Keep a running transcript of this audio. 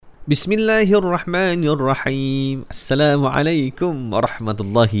Bismillahirrahmanirrahim. Assalamualaikum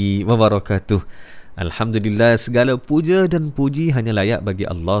warahmatullahi wabarakatuh. Alhamdulillah, segala puja dan puji hanya layak bagi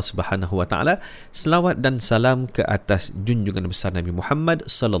Allah Subhanahu wa taala. Selawat dan salam ke atas junjungan besar Nabi Muhammad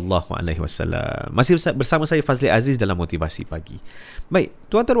sallallahu alaihi wasallam. Masih bersama saya Fazli Aziz dalam Motivasi Pagi. Baik,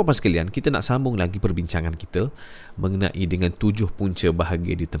 tuan-tuan dan puan sekalian, kita nak sambung lagi perbincangan kita mengenai dengan 7 punca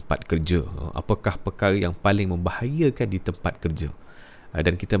bahagia di tempat kerja. Apakah perkara yang paling membahayakan di tempat kerja?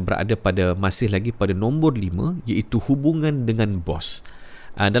 Dan kita berada masih lagi pada nombor 5, iaitu hubungan dengan bos.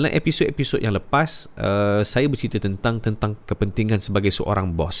 Dalam episod-episod yang lepas, saya bercerita tentang kepentingan sebagai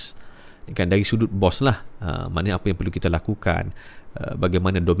seorang bos. Kan, dari sudut bos lah, maknanya apa yang perlu kita lakukan,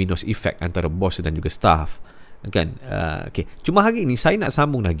 bagaimana dominoes effect antara bos dan juga staff. Kan, okay. Cuma hari ini saya nak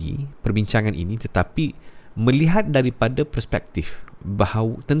sambung lagi perbincangan ini, tetapi melihat daripada perspektif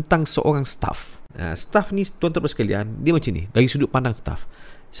bahawa tentang seorang staff. Staff ni, tuan-tuan sekalian, dia macam ni, dari sudut pandang staff.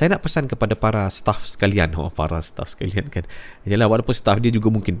 Saya nak pesan kepada para staff sekalian kan. Yalah, walaupun staff dia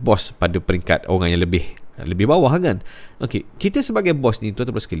juga mungkin bos pada peringkat orang yang lebih bawah kan. Okey, kita sebagai bos ni,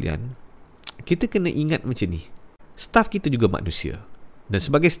 tuan-tuan sekalian, kita kena ingat macam ni. Staff kita juga manusia. Dan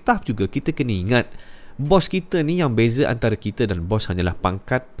sebagai staff juga kita kena ingat bos kita ni, yang beza antara kita dan bos hanyalah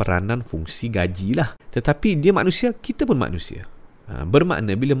pangkat, peranan, fungsi, gaji lah. Tetapi dia manusia, kita pun manusia.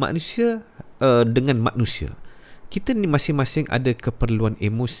 Bermakna bila manusia dengan manusia, kita ni masing-masing ada keperluan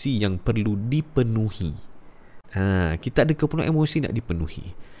emosi yang perlu dipenuhi. Kita ada keperluan emosi nak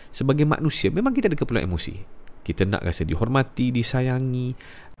dipenuhi. Sebagai manusia, memang kita ada keperluan emosi. Kita nak rasa dihormati, disayangi,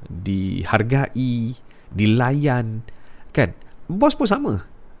 dihargai, dilayan. Kan? Bos pun sama.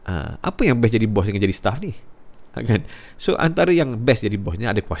 Apa yang best jadi bos dengan jadi staff ni? Kan? So, antara yang best jadi bos ni,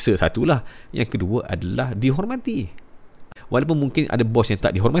 ada kuasa satulah. Yang kedua adalah dihormati. Walaupun mungkin ada bos yang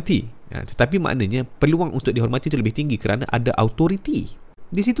tak dihormati, tetapi maknanya peluang untuk dihormati itu lebih tinggi kerana ada autoriti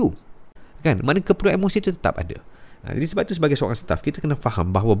di situ. Kan? Maknanya keperluan emosi itu tetap ada. Jadi sebab itu sebagai seorang staff, kita kena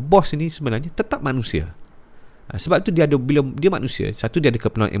faham bahawa bos ini sebenarnya tetap manusia. Sebab itu bila dia manusia, satu, dia ada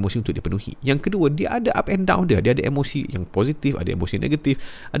keperluan emosi untuk dipenuhi. Yang kedua, dia ada up and down dia. Dia ada emosi yang positif, ada emosi negatif.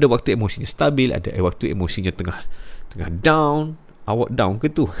 Ada waktu emosinya stabil, ada waktu emosinya tengah down. Awak down ke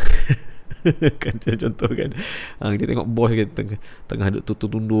tu? Kan, contoh kan, kita tengok bos kan, tengah duduk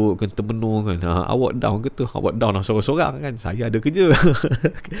tunduk kan, termenung kan, awak down ke tu? Awak down lah sorang-sorang kan, saya ada kerja.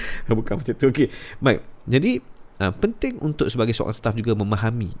 Bukan macam tu. Okay, baik. Jadi penting untuk sebagai seorang staff juga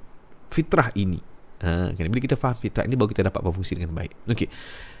memahami fitrah ini. Kan, bila kita faham fitrah ini, baru kita dapat berfungsi dengan baik. Okay.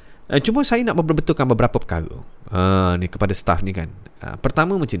 Cuma saya nak berbetulkan beberapa perkara ni kepada staff ni kan.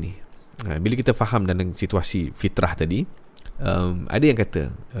 Pertama macam ni, bila kita faham dalam situasi fitrah tadi, ada yang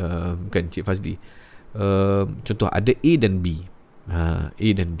kata, kan Cik Fazli, contoh ada A dan B. A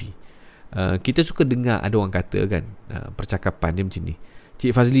dan B. Kita suka dengar ada orang kata kan, percakapan dia macam ni,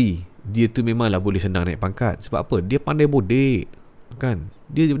 Cik Fazli, dia tu memanglah boleh senang naik pangkat. Sebab apa? Dia pandai bodek. Kan?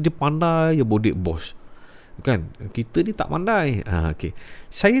 Dia pandai je bodek bos. Kan? Kita ni tak pandai. Okay.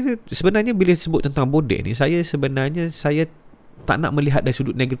 Saya sebenarnya bila sebut tentang bodek ni, saya tak nak melihat dari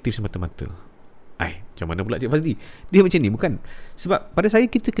sudut negatif semata-mata. Macam mana pula Cik Fazli? Dia macam ni, bukan? Sebab pada saya,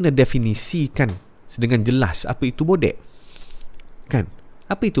 kita kena definisikan dengan jelas apa itu bodek. Kan?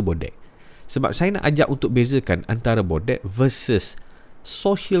 Apa itu bodek? Sebab saya nak ajak untuk bezakan antara bodek versus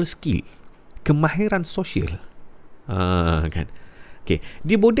social skill, kemahiran sosial. Kan? Okay.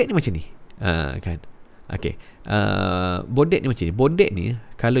 Dia bodek ni macam ni. Kan? Okay. Bodek ni macam ni. Bodek ni,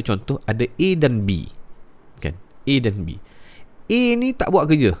 kalau contoh ada A dan B. Kan? A dan B. A ni tak buat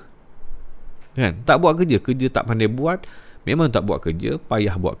kerja. Kan? Tak buat kerja tak pandai buat, memang tak buat kerja,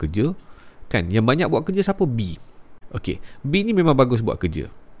 payah buat kerja. Kan? Yang banyak buat kerja siapa? B. Okey, B ni memang bagus buat kerja.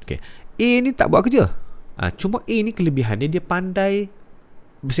 Okey, A ni tak buat kerja. Cuma A ni kelebihannya, dia pandai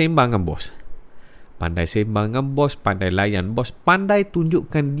bersembang dengan bos. Pandai sembang dengan bos, pandai layan bos, pandai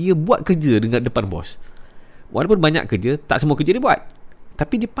tunjukkan dia buat kerja dengan depan bos. Walaupun banyak kerja, tak semua kerja dia buat,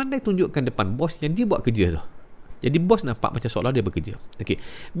 tapi dia pandai tunjukkan depan bos yang dia buat kerja tu. Jadi bos nampak macam seolah dia bekerja. Okey,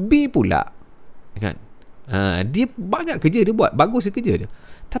 B pula kan, dia banyak kerja dia buat, bagus kerja dia,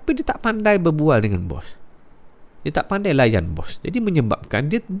 tapi dia tak pandai berbual dengan bos. Dia tak pandai layan bos. Jadi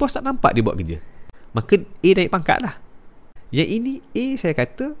menyebabkan bos tak nampak dia buat kerja. Maka A naik pangkat lah. Yang ini A, saya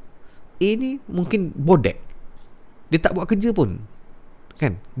kata A ni mungkin bodek. Dia tak buat kerja pun.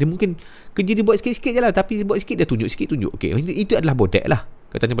 Kan? Dia mungkin kerja dia buat sikit-sikit je lah, tapi dia buat sikit, dia tunjuk sikit, tunjuk. Okay, itu adalah bodek lah.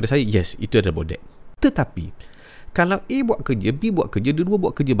 Katanya pada saya, yes, itu adalah bodek. Tetapi kalau A buat kerja, B buat kerja,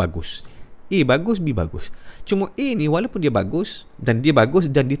 dua-dua buat kerja bagus. A bagus, B bagus. Cuma A ni walaupun dia bagus dan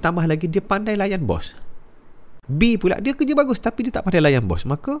ditambah lagi dia pandai layan bos. B pula dia kerja bagus tapi dia tak pandai layan bos.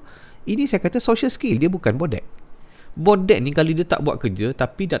 Maka ini saya kata social skill, dia bukan bodek. Bodek ni kalau dia tak buat kerja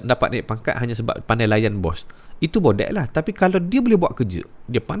tapi dapat naik pangkat hanya sebab pandai layan bos, itu bodek lah. Tapi kalau dia boleh buat kerja,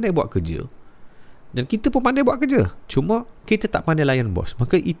 dia pandai buat kerja, dan kita pun pandai buat kerja, cuma kita tak pandai layan bos,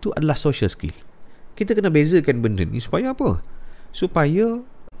 maka itu adalah social skill. Kita kena bezakan benda ni supaya apa? Supaya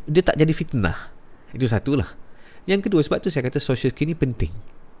dia tak jadi fitnah. Itu satulah. Yang kedua, sebab tu saya kata social skill ni penting.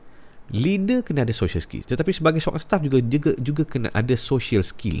 Leader kena ada social skill, tetapi sebagai seorang staff juga kena ada social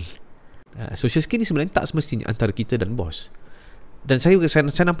skill. Social skill ni sebenarnya tak semestinya antara kita dan bos. Dan saya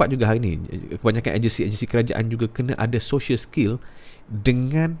nampak juga hari ni kebanyakan agensi kerajaan juga kena ada social skill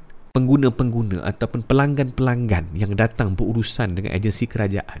dengan pengguna-pengguna ataupun pelanggan-pelanggan yang datang berurusan dengan agensi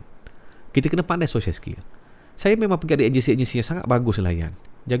kerajaan. Kita kena pandai social skill. Saya memang pergi ada agensi-agensi yang sangat bagus layan,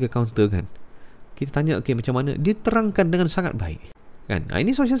 jaga kaunter kan. Kita tanya macam mana, dia terangkan dengan sangat baik kan.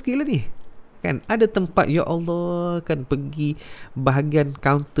 Ini social skill lah ni kan. Ada tempat, ya Allah kan, pergi bahagian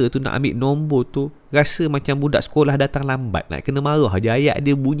kaunter tu nak ambil nombor tu, rasa macam budak sekolah datang lambat, nak kena marah je, ayat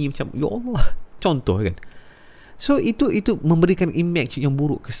dia bunyi macam ya Allah, contoh kan. So itu memberikan image yang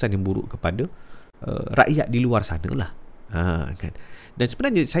buruk, kesan yang buruk kepada rakyat di luar sana lah. Kan. Dan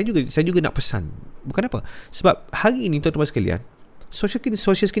sebenarnya saya juga nak pesan, bukan apa, sebab hari ini tuan-tuan sekalian,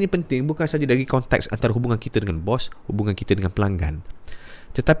 social skill ni penting bukan saja dari konteks antara hubungan kita dengan bos, hubungan kita dengan pelanggan,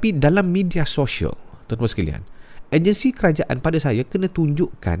 tetapi dalam media sosial, tuan-tuan sekalian, agensi kerajaan pada saya kena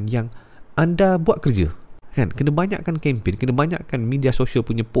tunjukkan yang anda buat kerja kan. Kena banyakkan kempen, kena banyakkan media sosial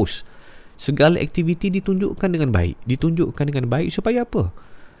punya post, segala aktiviti ditunjukkan dengan baik, supaya apa?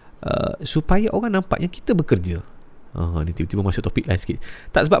 Supaya orang nampak yang kita bekerja. Ni tiba-tiba masuk topik lain sikit.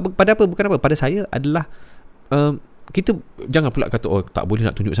 Tak, sebab pada apa, bukan apa, pada saya adalah kita jangan pula kata tak boleh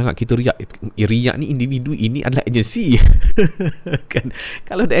nak tunjuk sangat, kita riak. Riak ni individu, ini adalah agensi kan.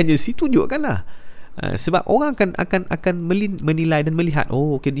 Kalau ada agensi, tunjukkanlah. Sebab orang akan menilai dan melihat,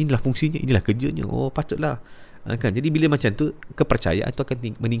 okay, inilah fungsinya, inilah kerjanya, patutlah kan. Jadi bila macam tu, kepercayaan tu akan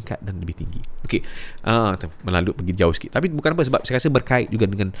meningkat dan lebih tinggi. Okey, melalut pergi jauh sikit, tapi bukan apa, sebab saya rasa berkait juga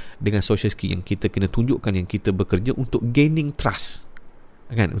dengan social skill yang kita kena tunjukkan, yang kita bekerja untuk gaining trust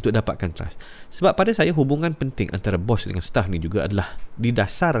kan, untuk dapatkan trust. Sebab pada saya hubungan penting antara bos dengan staff ni juga adalah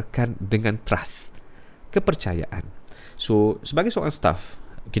didasarkan dengan trust, kepercayaan. So sebagai seorang staff,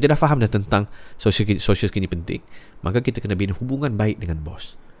 kita dah faham dah tentang social skill ni penting, maka kita kena bina hubungan baik dengan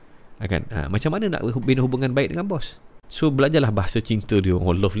bos kan. Macam mana nak bina hubungan baik dengan bos? So belajarlah bahasa cinta dia,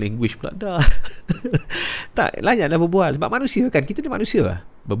 love language pula dah. Tak, layanlah berbual, sebab manusia kan, kita ni manusia lah.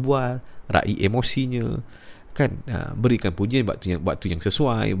 Berbual, raih emosinya kan, berikan pujian waktu yang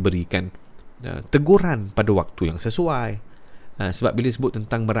sesuai, berikan teguran pada waktu yang sesuai. Sebab bila sebut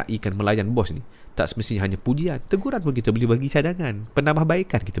tentang meraihkan, melayan bos ni, tak semestinya hanya pujian, teguran pun kita boleh bagi cadangan,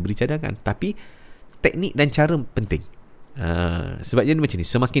 penambahbaikan kita beri cadangan, tapi teknik dan cara penting. Sebabnya macam ni,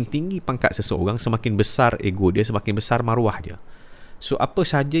 semakin tinggi pangkat seseorang, semakin besar ego dia, semakin besar maruah dia. So apa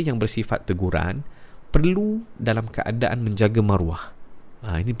saja yang bersifat teguran perlu dalam keadaan menjaga maruah.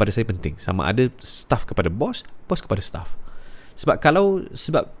 Ini pada saya penting. Sama ada staff kepada bos, bos kepada staff. Sebab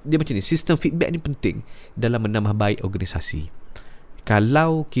dia macam ni, sistem feedback ni penting dalam menambah baik organisasi.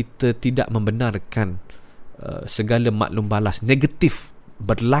 Kalau kita tidak membenarkan segala maklum balas negatif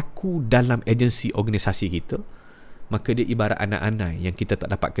berlaku dalam agensi organisasi kita, maka dia ibarat anak-anak yang kita tak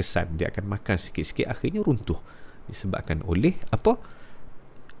dapat kesan, dia akan makan sikit-sikit, akhirnya runtuh. Disebabkan oleh apa?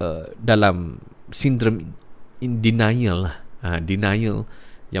 Dalam sindrom denial lah. Denial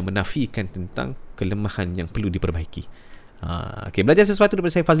yang menafikan tentang kelemahan yang perlu diperbaiki. Okay, belajar sesuatu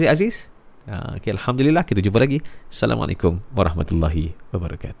daripada saya, Fazli Aziz. Okay, Alhamdulillah, kita jumpa lagi. Assalamualaikum warahmatullahi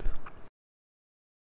wabarakatuh.